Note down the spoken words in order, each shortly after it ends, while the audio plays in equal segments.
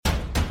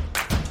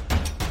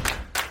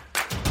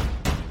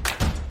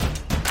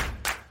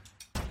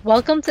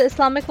Welcome to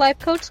Islamic Life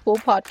Coach School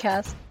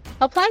Podcast.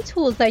 Apply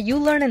tools that you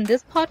learn in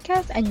this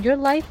podcast and your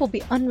life will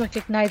be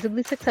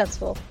unrecognizably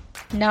successful.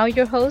 Now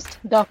your host,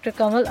 Dr.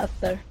 Kamal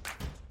Akhtar.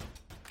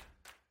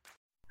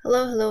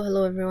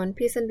 Hello everyone.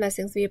 Peace and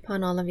blessings be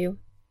upon all of you.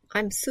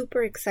 I'm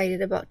super excited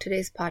about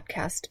today's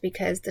podcast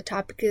because the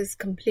topic has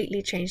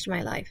completely changed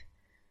my life.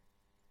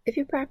 If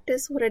you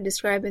practice what I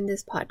describe in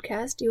this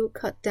podcast, you will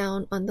cut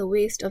down on the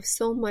waste of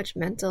so much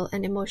mental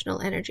and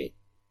emotional energy.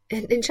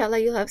 And inshallah,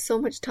 you'll have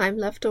so much time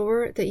left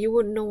over that you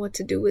wouldn't know what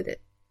to do with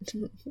it.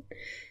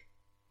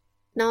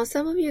 Now,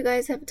 some of you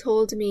guys have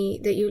told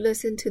me that you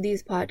listen to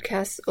these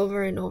podcasts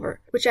over and over,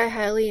 which I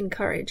highly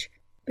encourage,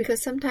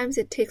 because sometimes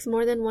it takes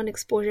more than one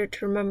exposure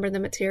to remember the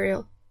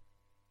material.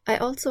 I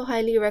also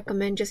highly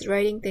recommend just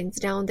writing things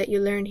down that you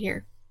learn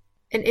here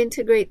and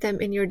integrate them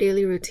in your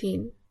daily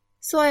routine.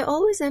 So I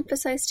always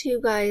emphasize to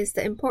you guys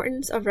the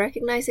importance of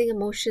recognizing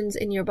emotions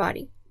in your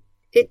body.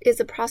 It is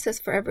a process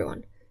for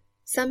everyone.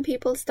 Some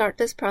people start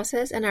this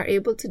process and are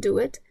able to do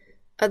it.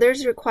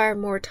 Others require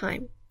more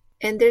time.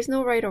 And there's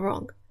no right or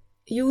wrong.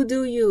 You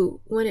do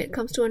you when it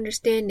comes to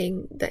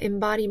understanding the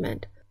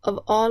embodiment of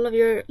all of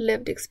your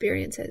lived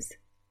experiences.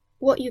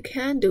 What you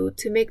can do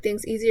to make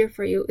things easier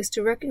for you is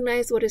to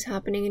recognize what is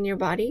happening in your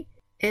body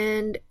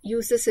and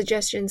use the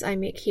suggestions I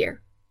make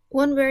here.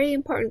 One very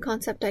important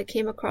concept I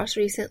came across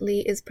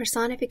recently is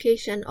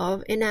personification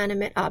of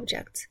inanimate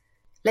objects.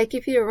 Like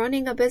if you're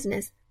running a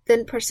business,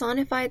 then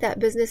personify that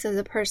business as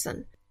a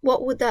person.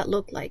 What would that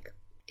look like?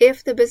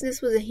 If the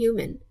business was a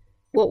human,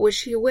 what would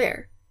she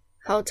wear?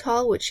 How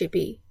tall would she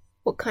be?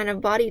 What kind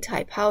of body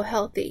type? How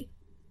healthy?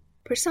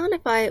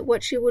 Personify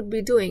what she would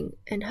be doing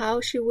and how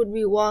she would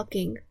be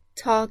walking,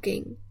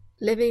 talking,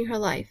 living her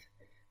life.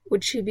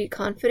 Would she be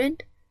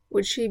confident?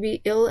 Would she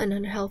be ill and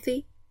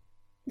unhealthy?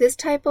 This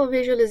type of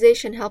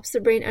visualization helps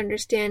the brain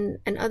understand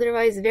an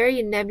otherwise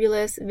very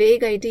nebulous,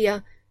 vague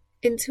idea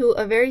into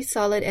a very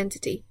solid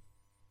entity.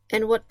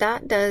 And what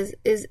that does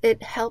is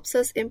it helps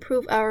us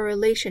improve our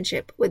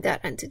relationship with that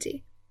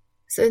entity.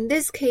 So in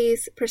this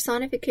case,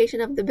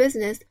 personification of the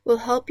business will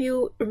help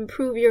you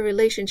improve your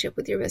relationship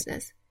with your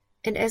business.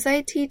 And as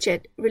I teach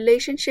it,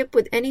 relationship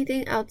with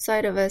anything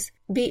outside of us,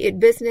 be it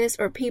business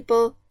or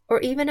people or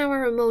even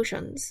our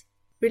emotions.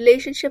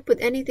 Relationship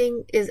with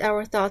anything is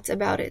our thoughts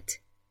about it.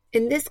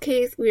 In this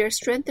case, we are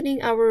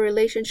strengthening our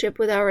relationship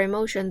with our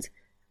emotions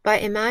by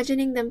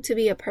imagining them to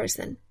be a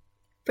person.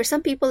 For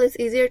some people, it's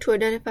easier to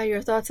identify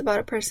your thoughts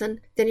about a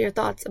person than your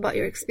thoughts about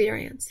your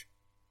experience.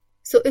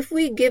 So if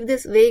we give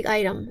this vague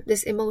item,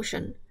 this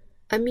emotion,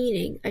 a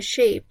meaning, a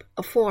shape,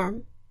 a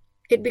form,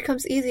 it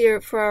becomes easier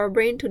for our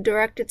brain to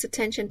direct its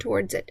attention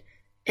towards it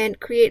and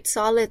create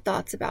solid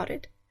thoughts about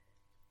it.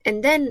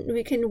 And then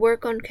we can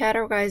work on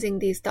categorizing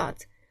these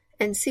thoughts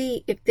and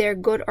see if they're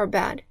good or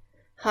bad,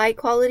 high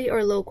quality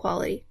or low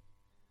quality.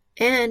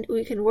 And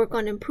we can work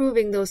on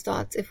improving those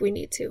thoughts if we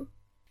need to.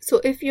 So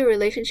if your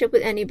relationship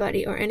with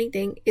anybody or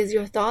anything is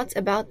your thoughts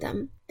about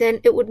them, then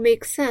it would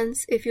make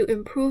sense if you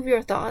improve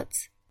your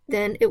thoughts,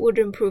 then it would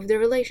improve the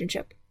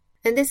relationship.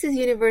 And this is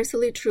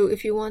universally true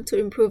if you want to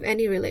improve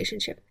any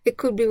relationship. It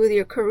could be with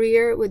your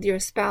career, with your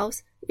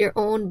spouse, your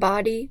own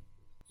body,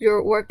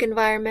 your work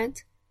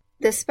environment.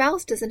 The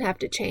spouse doesn't have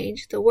to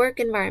change. The work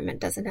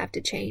environment doesn't have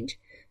to change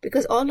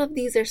because all of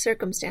these are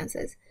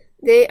circumstances.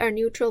 They are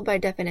neutral by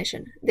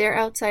definition. They're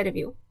outside of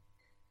you.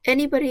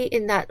 Anybody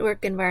in that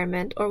work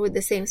environment or with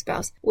the same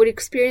spouse would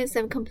experience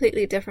them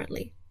completely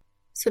differently.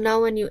 So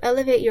now when you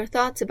elevate your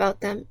thoughts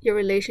about them, your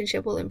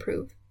relationship will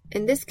improve.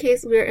 In this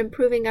case, we are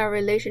improving our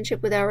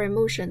relationship with our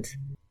emotions.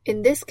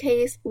 In this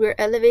case, we are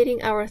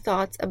elevating our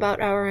thoughts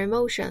about our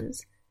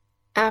emotions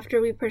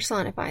after we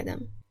personify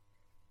them.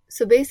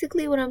 So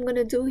basically what I'm going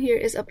to do here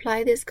is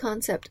apply this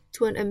concept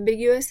to an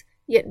ambiguous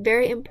yet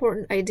very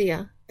important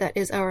idea that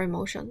is our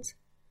emotions.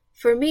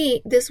 For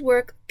me, this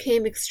work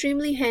came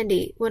extremely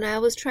handy when I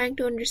was trying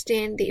to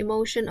understand the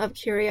emotion of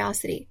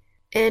curiosity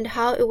and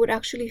how it would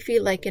actually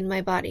feel like in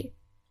my body.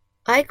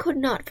 I could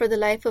not for the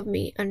life of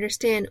me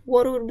understand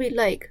what it would be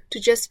like to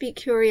just be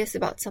curious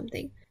about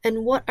something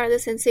and what are the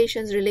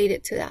sensations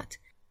related to that.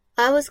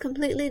 I was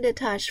completely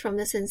detached from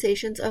the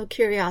sensations of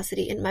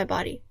curiosity in my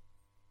body.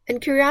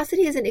 And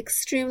curiosity is an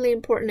extremely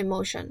important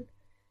emotion.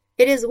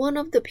 It is one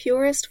of the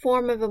purest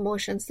form of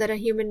emotions that a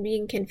human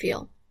being can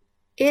feel.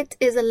 It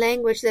is a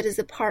language that is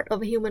a part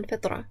of human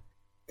fitrah,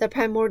 the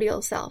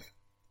primordial self.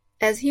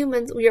 As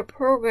humans, we are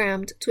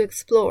programmed to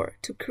explore,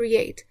 to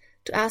create,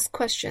 to ask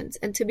questions,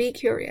 and to be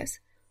curious.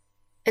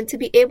 And to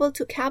be able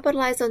to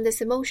capitalize on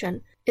this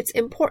emotion, it's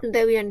important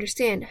that we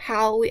understand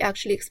how we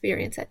actually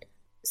experience it.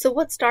 So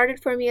what started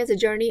for me as a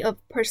journey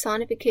of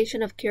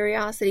personification of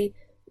curiosity,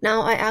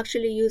 now I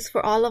actually use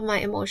for all of my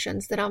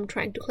emotions that I'm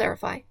trying to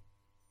clarify.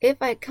 If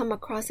I come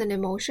across an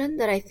emotion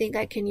that I think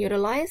I can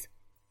utilize,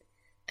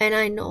 and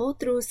I know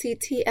through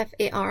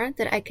CTFAR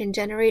that I can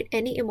generate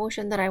any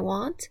emotion that I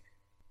want,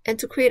 and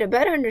to create a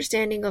better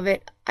understanding of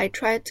it, I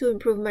try to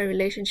improve my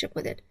relationship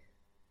with it.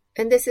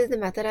 And this is the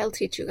method I'll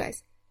teach you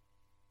guys.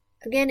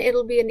 Again,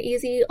 it'll be an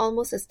easy,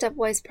 almost a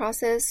stepwise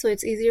process, so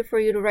it's easier for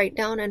you to write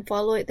down and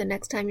follow it the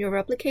next time you're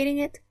replicating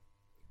it.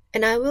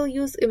 And I will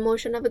use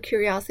emotion of a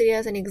curiosity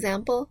as an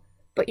example,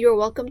 but you're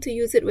welcome to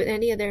use it with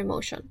any other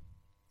emotion,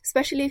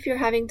 especially if you're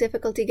having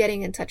difficulty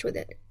getting in touch with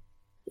it.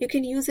 You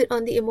can use it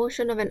on the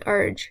emotion of an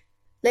urge,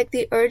 like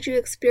the urge you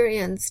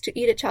experienced to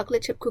eat a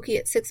chocolate chip cookie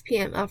at 6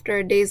 p.m. after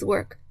a day's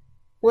work,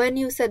 when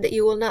you said that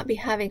you will not be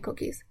having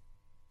cookies.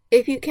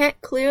 If you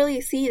can't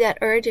clearly see that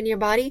urge in your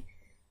body,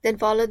 then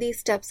follow these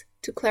steps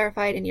to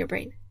clarify it in your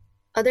brain.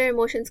 Other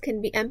emotions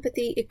can be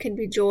empathy, it can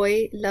be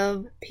joy,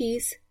 love,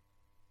 peace.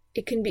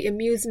 It can be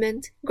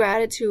amusement,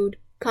 gratitude,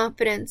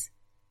 confidence,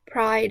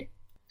 pride,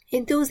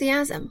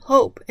 enthusiasm,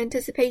 hope,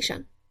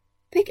 anticipation.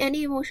 Pick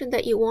any emotion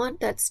that you want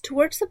that's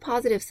towards the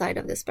positive side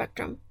of the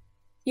spectrum.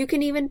 You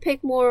can even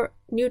pick more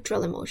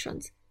neutral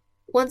emotions,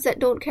 ones that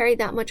don't carry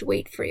that much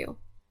weight for you.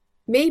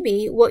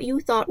 Maybe what you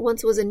thought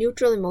once was a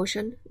neutral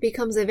emotion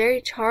becomes a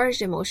very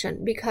charged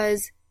emotion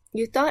because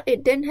you thought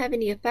it didn't have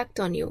any effect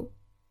on you,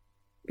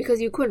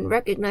 because you couldn't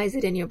recognize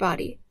it in your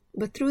body.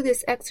 But through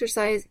this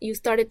exercise, you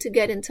started to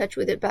get in touch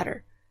with it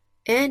better,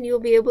 and you'll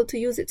be able to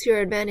use it to your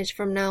advantage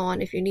from now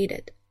on if you need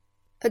it.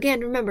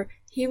 Again, remember,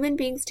 human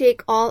beings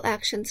take all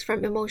actions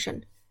from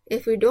emotion.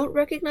 If we don't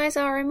recognize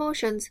our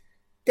emotions,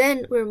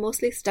 then we're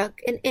mostly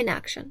stuck in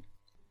inaction.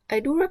 I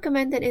do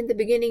recommend that in the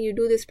beginning you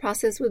do this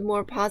process with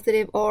more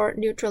positive or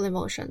neutral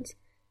emotions,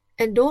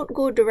 and don't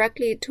go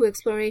directly to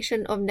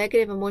exploration of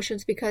negative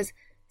emotions because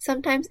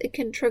sometimes it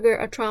can trigger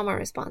a trauma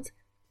response.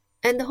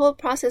 And the whole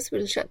process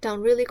will shut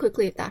down really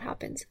quickly if that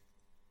happens.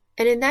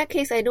 And in that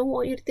case, I don't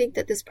want you to think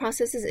that this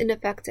process is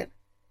ineffective,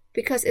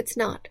 because it's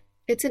not.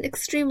 It's an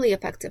extremely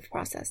effective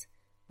process.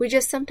 We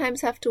just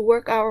sometimes have to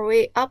work our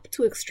way up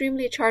to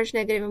extremely charged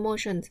negative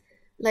emotions,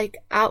 like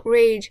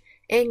outrage,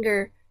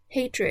 anger,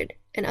 hatred,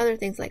 and other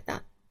things like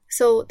that.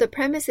 So the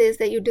premise is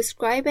that you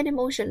describe an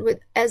emotion with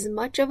as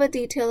much of a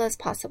detail as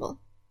possible.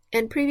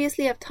 And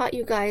previously I've taught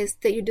you guys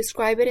that you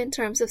describe it in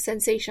terms of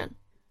sensation,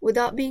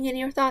 without being in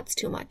your thoughts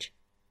too much.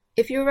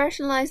 If you're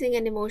rationalizing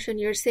an emotion,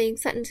 you're saying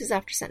sentences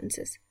after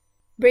sentences.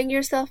 Bring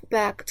yourself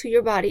back to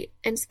your body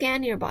and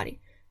scan your body.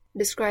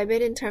 Describe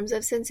it in terms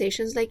of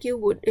sensations like you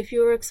would if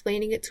you were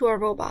explaining it to a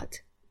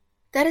robot.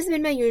 That has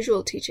been my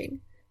usual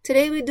teaching.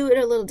 Today we do it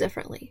a little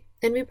differently,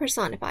 and we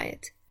personify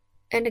it.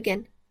 And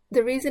again,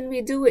 the reason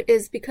we do it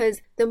is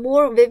because the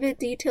more vivid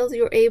details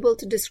you're able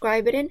to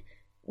describe it in,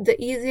 the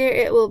easier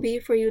it will be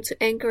for you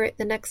to anchor it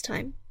the next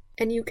time,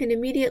 and you can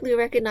immediately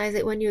recognize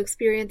it when you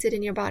experience it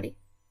in your body.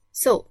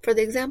 So, for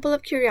the example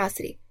of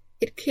curiosity,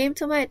 it came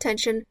to my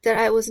attention that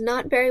I was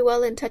not very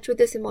well in touch with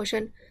this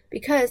emotion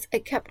because I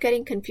kept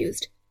getting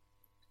confused.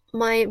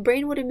 My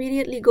brain would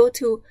immediately go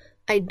to,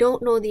 I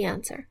don't know the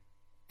answer.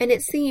 And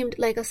it seemed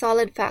like a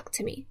solid fact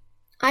to me.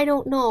 I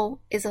don't know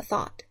is a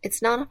thought.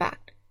 It's not a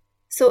fact.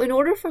 So in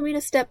order for me to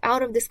step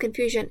out of this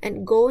confusion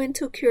and go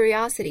into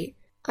curiosity,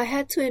 I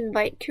had to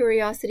invite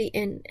curiosity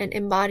in and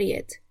embody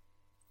it.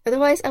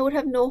 Otherwise, I would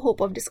have no hope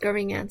of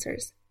discovering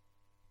answers.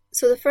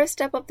 So the first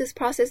step of this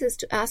process is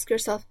to ask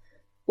yourself,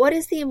 what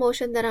is the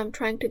emotion that I'm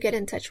trying to get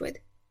in touch with?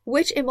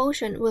 Which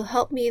emotion will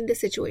help me in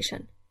this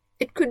situation?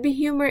 It could be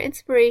humor,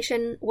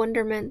 inspiration,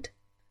 wonderment.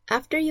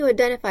 After you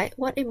identify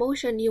what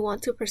emotion you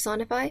want to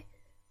personify,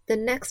 the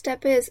next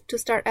step is to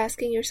start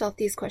asking yourself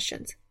these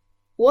questions.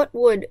 What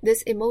would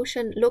this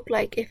emotion look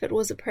like if it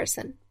was a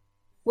person?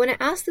 When I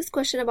asked this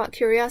question about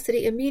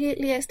curiosity,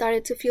 immediately I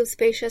started to feel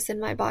spacious in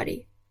my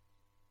body.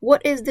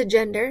 What is the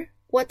gender?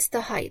 What's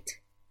the height?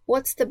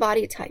 What's the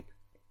body type?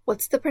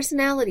 What's the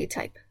personality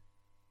type?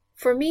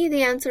 For me,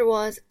 the answer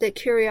was that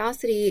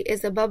curiosity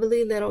is a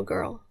bubbly little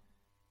girl.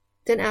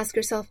 Then ask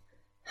yourself,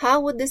 how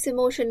would this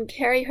emotion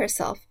carry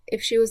herself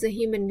if she was a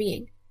human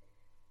being?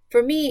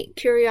 For me,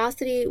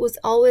 curiosity was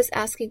always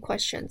asking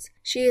questions.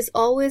 She is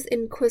always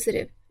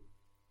inquisitive.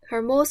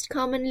 Her most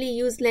commonly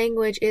used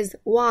language is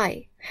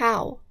why,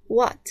 how,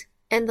 what,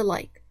 and the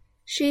like.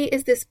 She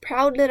is this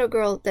proud little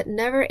girl that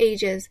never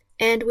ages,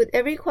 and with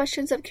every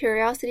question of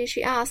curiosity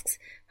she asks,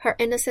 her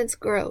innocence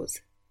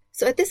grows.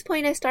 So at this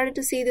point, I started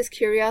to see this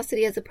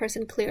curiosity as a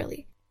person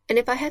clearly. And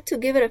if I had to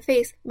give it a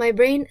face, my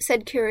brain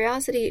said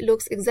curiosity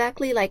looks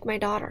exactly like my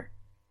daughter.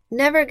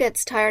 Never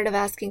gets tired of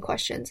asking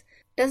questions.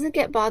 Doesn't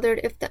get bothered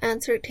if the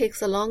answer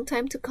takes a long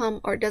time to come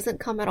or doesn't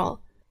come at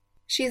all.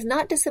 She's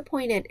not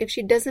disappointed if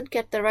she doesn't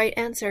get the right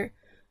answer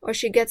or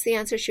she gets the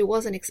answer she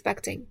wasn't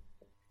expecting.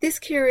 This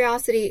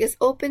curiosity is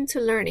open to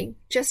learning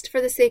just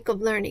for the sake of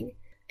learning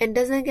and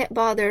doesn't get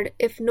bothered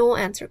if no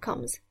answer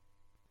comes.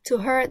 To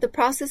her, the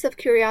process of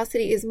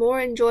curiosity is more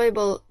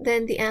enjoyable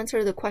than the answer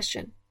to the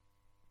question.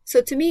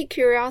 So to me,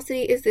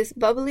 curiosity is this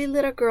bubbly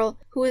little girl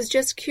who is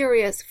just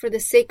curious for the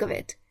sake of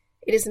it.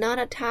 It is not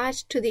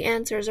attached to the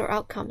answers or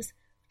outcomes.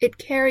 It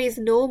carries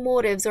no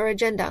motives or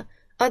agenda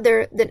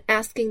other than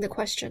asking the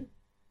question.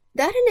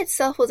 That in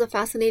itself was a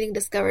fascinating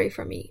discovery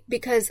for me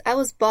because I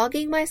was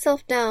bogging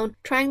myself down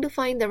trying to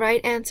find the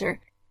right answer,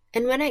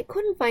 and when I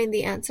couldn't find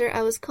the answer,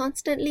 I was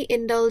constantly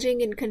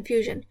indulging in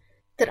confusion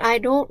that I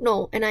don't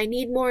know and I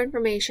need more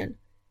information.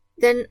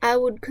 Then I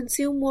would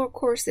consume more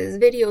courses,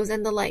 videos,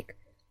 and the like,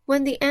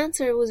 when the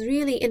answer was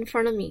really in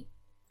front of me.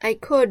 I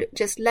could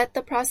just let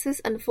the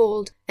process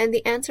unfold and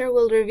the answer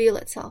will reveal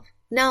itself.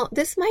 Now,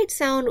 this might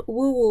sound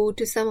woo-woo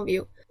to some of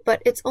you,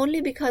 but it's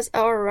only because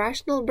our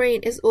rational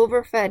brain is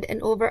overfed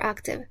and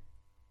overactive.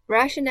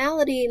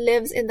 Rationality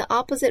lives in the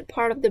opposite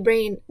part of the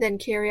brain than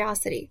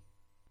curiosity.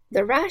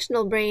 The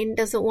rational brain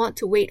doesn't want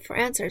to wait for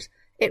answers.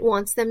 It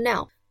wants them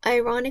now.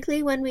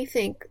 Ironically, when we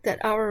think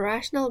that our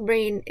rational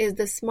brain is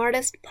the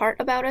smartest part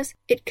about us,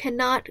 it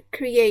cannot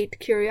create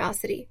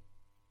curiosity.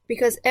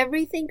 Because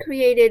everything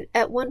created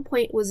at one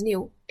point was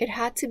new. It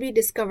had to be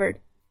discovered.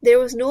 There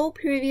was no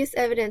previous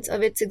evidence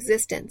of its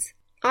existence.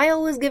 I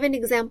always give an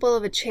example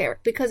of a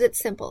chair because it's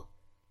simple.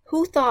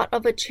 Who thought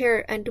of a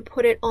chair and to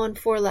put it on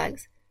 4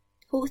 legs?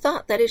 Who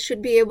thought that it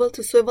should be able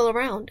to swivel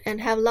around and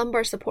have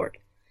lumbar support?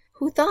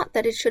 Who thought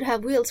that it should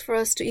have wheels for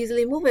us to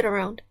easily move it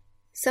around?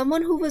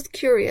 Someone who was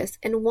curious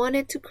and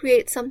wanted to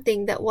create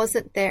something that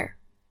wasn't there.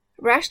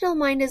 Rational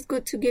mind is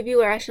good to give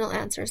you rational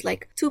answers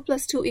like 2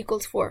 + 2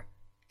 = 4.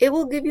 It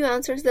will give you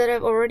answers that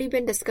have already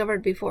been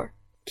discovered before.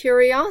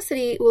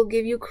 Curiosity will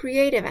give you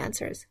creative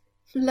answers,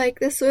 like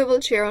the swivel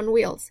chair on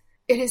wheels.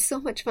 It is so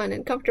much fun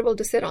and comfortable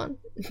to sit on.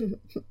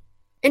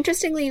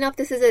 Interestingly enough,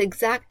 this is the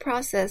exact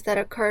process that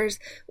occurs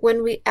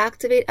when we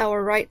activate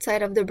our right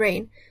side of the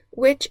brain,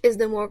 which is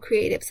the more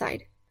creative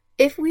side.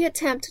 If we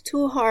attempt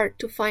too hard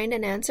to find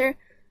an answer,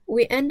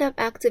 we end up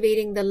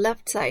activating the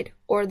left side,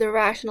 or the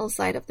rational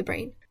side of the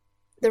brain.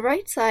 The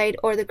right side,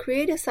 or the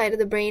creative side of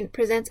the brain,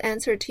 presents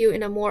answer to you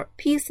in a more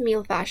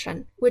piecemeal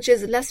fashion, which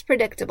is less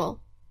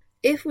predictable.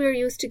 If we're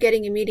used to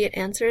getting immediate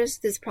answers,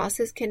 this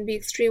process can be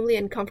extremely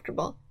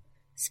uncomfortable,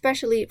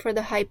 especially for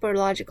the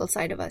hyperlogical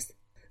side of us.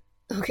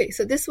 Okay,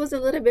 so this was a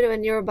little bit of a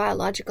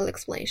neurobiological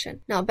explanation.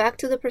 Now back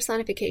to the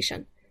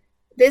personification.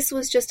 This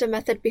was just a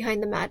method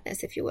behind the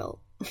madness, if you will.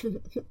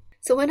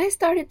 So when I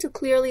started to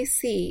clearly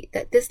see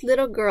that this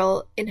little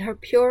girl, in her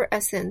pure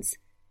essence,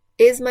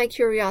 is my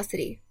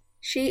curiosity,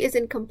 she is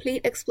in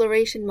complete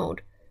exploration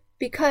mode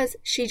because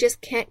she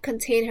just can't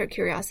contain her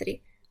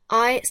curiosity.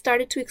 I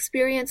started to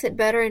experience it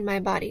better in my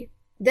body.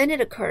 Then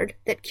it occurred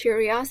that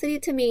curiosity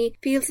to me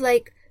feels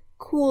like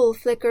cool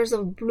flickers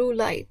of blue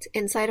light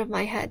inside of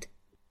my head.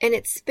 And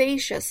it's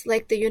spacious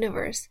like the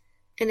universe,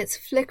 and it's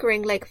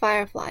flickering like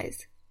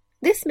fireflies.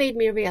 This made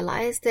me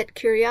realize that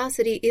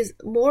curiosity is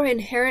more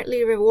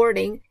inherently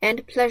rewarding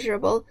and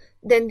pleasurable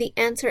than the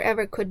answer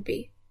ever could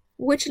be,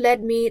 which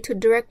led me to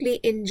directly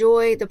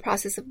enjoy the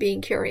process of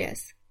being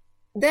curious.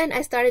 Then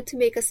I started to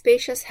make a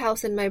spacious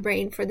house in my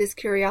brain for this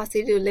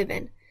curiosity to live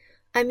in.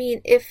 I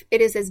mean, if it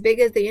is as big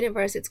as the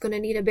universe, it's going to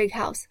need a big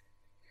house.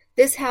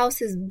 This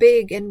house is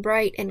big and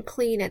bright and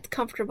clean and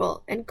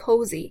comfortable and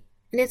cozy,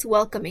 and it's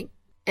welcoming.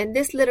 And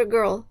this little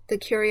girl, the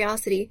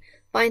curiosity,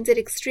 finds it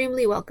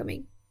extremely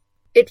welcoming.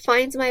 It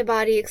finds my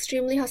body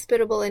extremely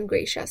hospitable and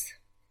gracious.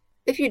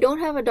 If you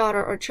don't have a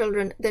daughter or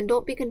children, then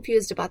don't be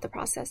confused about the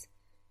process.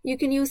 You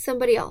can use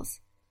somebody else.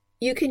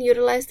 You can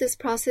utilize this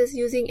process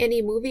using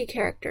any movie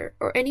character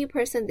or any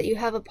person that you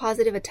have a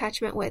positive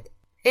attachment with.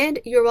 And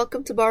you're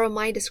welcome to borrow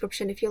my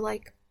description if you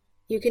like.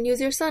 You can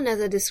use your son as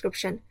a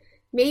description.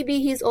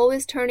 Maybe he's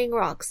always turning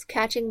rocks,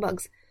 catching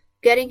bugs,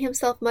 getting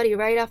himself muddy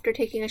right after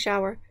taking a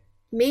shower.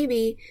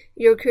 Maybe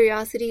your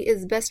curiosity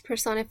is best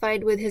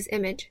personified with his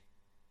image.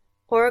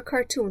 Or a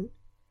cartoon.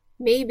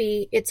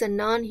 Maybe it's a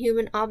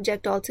non-human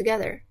object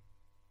altogether.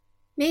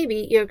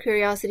 Maybe your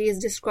curiosity is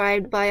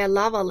described by a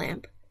lava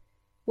lamp,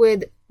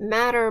 with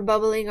matter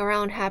bubbling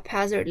around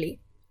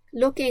haphazardly,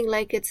 looking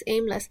like it's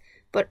aimless,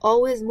 but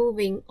always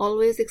moving,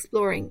 always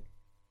exploring.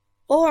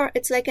 Or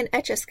it's like an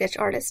Etch-a-Sketch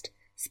artist,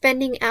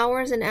 spending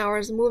hours and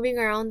hours moving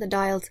around the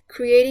dials,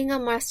 creating a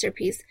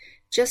masterpiece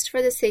just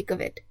for the sake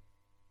of it,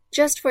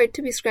 just for it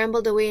to be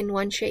scrambled away in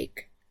one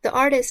shake. The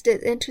artist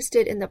is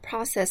interested in the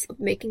process of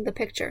making the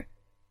picture,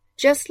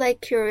 just like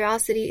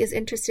curiosity is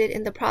interested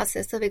in the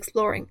process of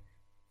exploring.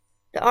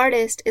 The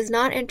artist is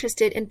not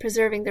interested in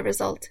preserving the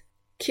result.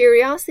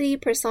 Curiosity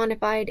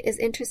personified is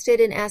interested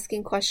in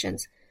asking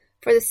questions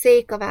for the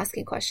sake of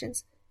asking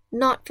questions,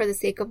 not for the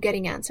sake of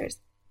getting answers.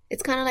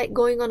 It's kind of like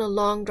going on a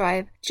long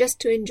drive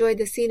just to enjoy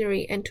the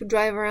scenery and to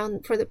drive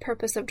around for the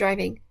purpose of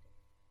driving,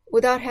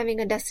 without having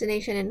a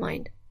destination in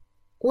mind.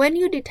 When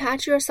you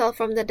detach yourself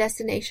from the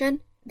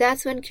destination,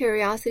 that's when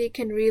curiosity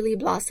can really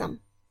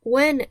blossom.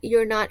 When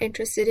you're not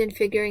interested in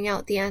figuring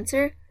out the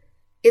answer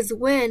is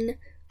when,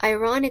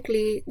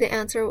 ironically, the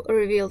answer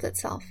reveals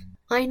itself.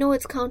 I know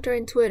it's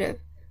counterintuitive,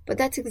 but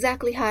that's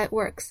exactly how it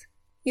works.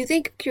 You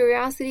think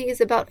curiosity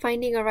is about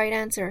finding a right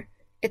answer.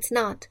 It's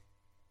not.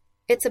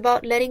 It's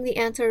about letting the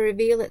answer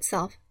reveal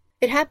itself.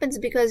 It happens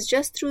because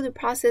just through the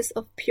process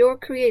of pure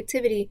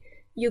creativity,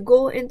 you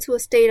go into a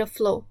state of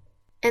flow.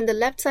 And the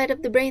left side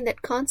of the brain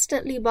that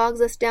constantly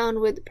bogs us down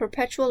with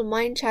perpetual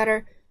mind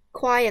chatter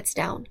quiets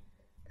down.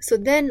 So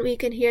then we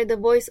can hear the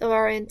voice of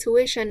our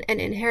intuition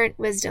and inherent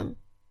wisdom.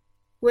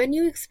 When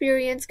you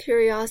experience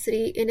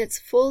curiosity in its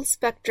full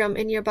spectrum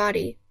in your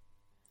body,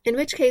 in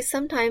which case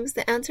sometimes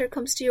the answer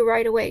comes to you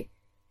right away,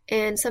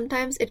 and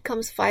sometimes it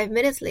comes 5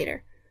 minutes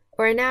later,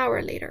 or an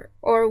hour later,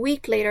 or a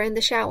week later in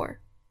the shower.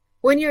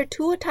 When you're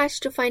too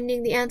attached to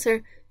finding the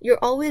answer, you're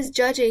always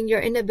judging your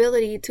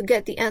inability to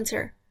get the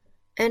answer.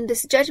 And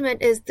this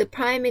judgment is the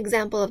prime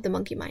example of the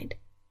monkey mind.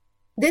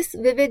 This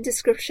vivid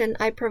description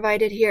I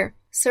provided here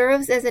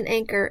serves as an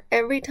anchor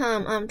every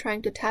time I'm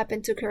trying to tap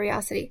into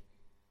curiosity.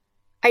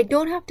 I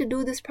don't have to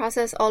do this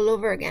process all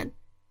over again.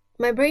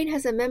 My brain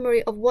has a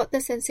memory of what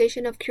the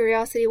sensation of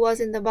curiosity was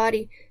in the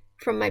body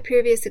from my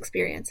previous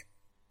experience,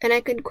 and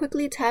I can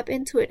quickly tap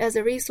into it as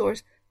a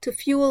resource to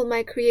fuel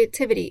my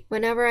creativity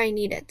whenever I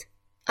need it.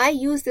 I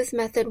use this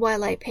method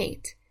while I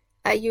paint.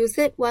 I use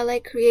it while I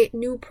create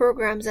new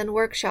programs and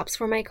workshops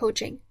for my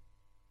coaching.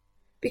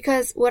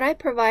 Because what I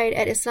provide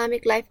at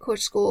Islamic Life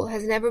Coach School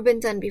has never been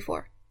done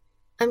before.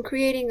 I'm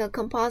creating a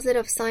composite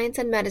of science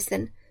and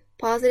medicine,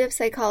 positive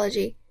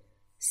psychology,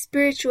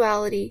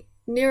 spirituality,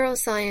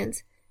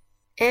 neuroscience,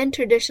 and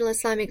traditional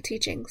Islamic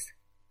teachings.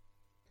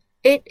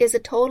 It is a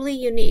totally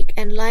unique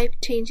and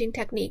life-changing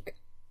technique,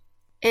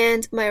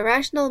 and my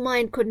rational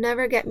mind could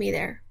never get me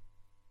there,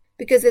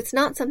 because it's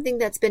not something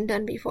that's been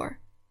done before.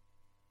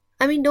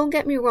 I mean, don't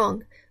get me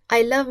wrong,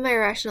 I love my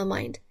rational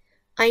mind.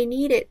 I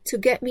need it to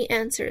get me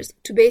answers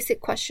to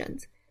basic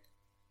questions.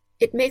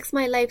 It makes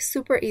my life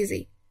super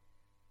easy,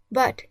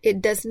 but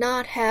it does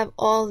not have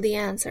all the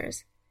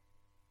answers.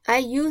 I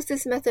use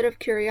this method of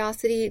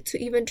curiosity to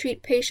even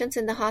treat patients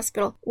in the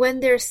hospital when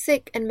they're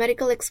sick and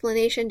medical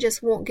explanation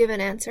just won't give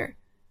an answer.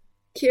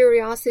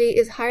 Curiosity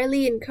is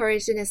highly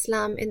encouraged in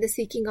Islam in the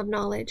seeking of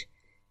knowledge.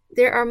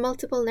 There are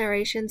multiple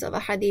narrations of a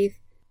hadith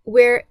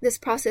where this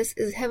process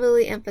is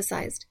heavily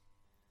emphasized.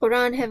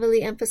 Quran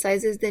heavily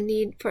emphasizes the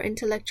need for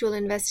intellectual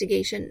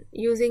investigation,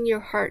 using your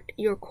heart,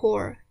 your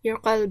core, your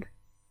qalb.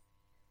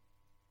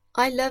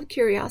 I love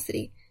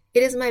curiosity.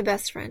 It is my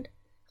best friend.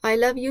 I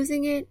love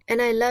using it,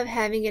 and I love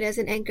having it as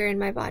an anchor in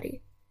my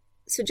body.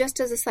 So just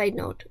as a side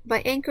note, by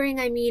anchoring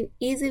I mean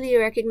easily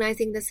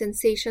recognizing the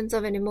sensations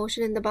of an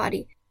emotion in the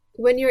body.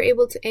 When you're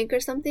able to anchor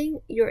something,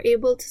 you're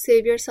able to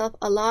save yourself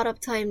a lot of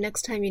time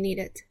next time you need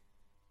it.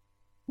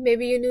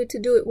 Maybe you need to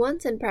do it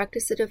once and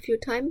practice it a few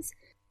times,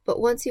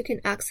 but once you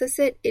can access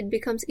it, it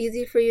becomes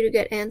easy for you to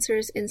get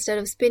answers instead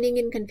of spinning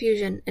in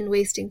confusion and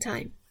wasting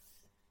time.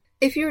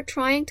 If you're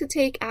trying to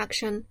take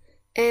action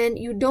and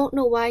you don't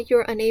know why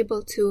you're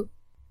unable to,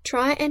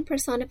 try and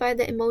personify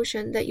the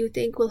emotion that you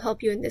think will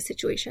help you in this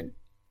situation.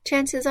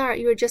 Chances are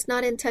you're just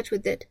not in touch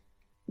with it.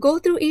 Go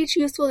through each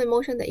useful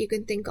emotion that you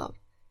can think of,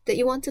 that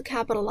you want to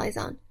capitalize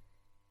on,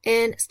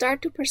 and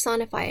start to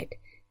personify it.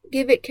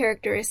 Give it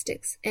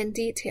characteristics and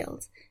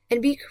details,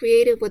 and be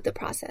creative with the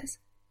process.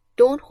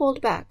 Don't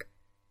hold back.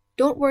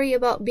 Don't worry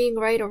about being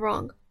right or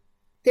wrong.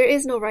 There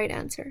is no right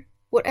answer.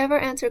 Whatever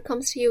answer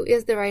comes to you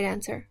is the right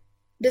answer.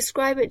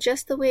 Describe it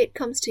just the way it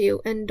comes to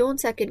you, and don't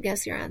second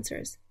guess your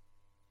answers.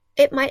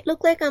 It might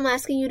look like I'm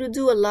asking you to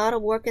do a lot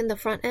of work in the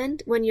front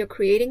end when you're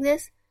creating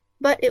this,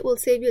 but it will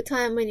save you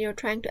time when you're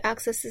trying to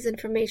access this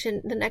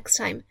information the next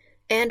time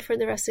and for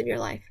the rest of your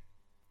life.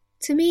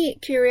 To me,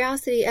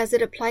 curiosity as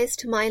it applies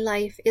to my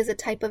life is a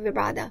type of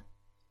ibadah.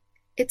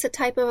 It's a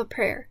type of a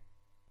prayer.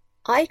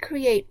 I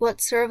create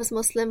what serves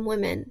Muslim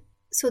women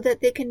so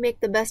that they can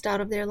make the best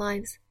out of their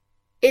lives.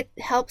 It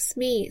helps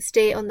me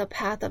stay on the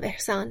path of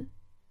ihsan,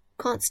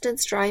 constant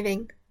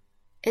striving.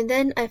 And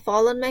then I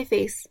fall on my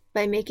face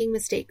by making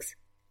mistakes.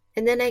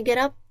 And then I get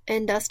up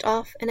and dust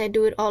off and I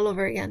do it all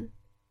over again.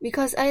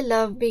 Because I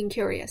love being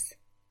curious,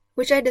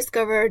 which I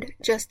discovered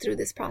just through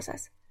this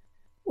process.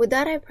 With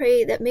that, I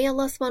pray that may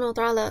Allah subhanahu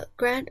wa ta'ala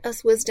grant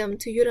us wisdom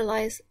to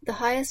utilize the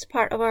highest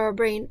part of our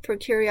brain for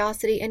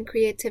curiosity and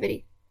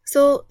creativity,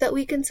 so that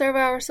we can serve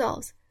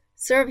ourselves,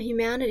 serve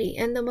humanity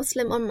and the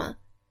Muslim Ummah,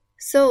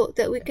 so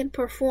that we can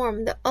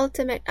perform the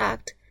ultimate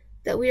act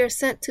that we are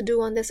sent to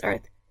do on this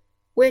earth,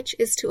 which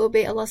is to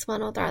obey Allah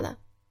subhanahu wa ta'ala.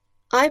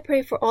 I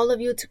pray for all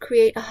of you to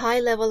create a high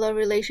level of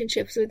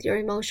relationships with your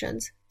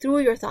emotions through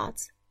your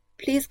thoughts.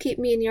 Please keep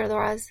me in your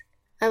du'as.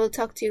 I will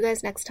talk to you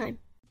guys next time.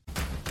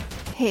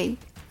 Hey,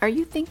 are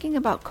you thinking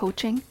about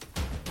coaching?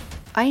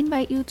 I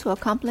invite you to a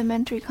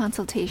complimentary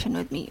consultation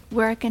with me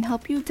where I can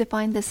help you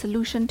define the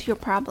solution to your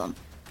problem,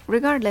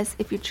 regardless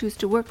if you choose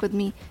to work with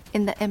me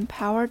in the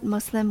Empowered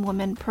Muslim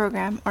Women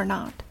program or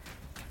not.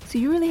 So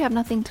you really have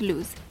nothing to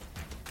lose.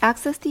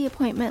 Access the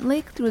appointment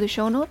link through the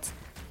show notes,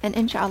 and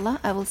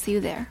inshallah, I will see you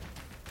there.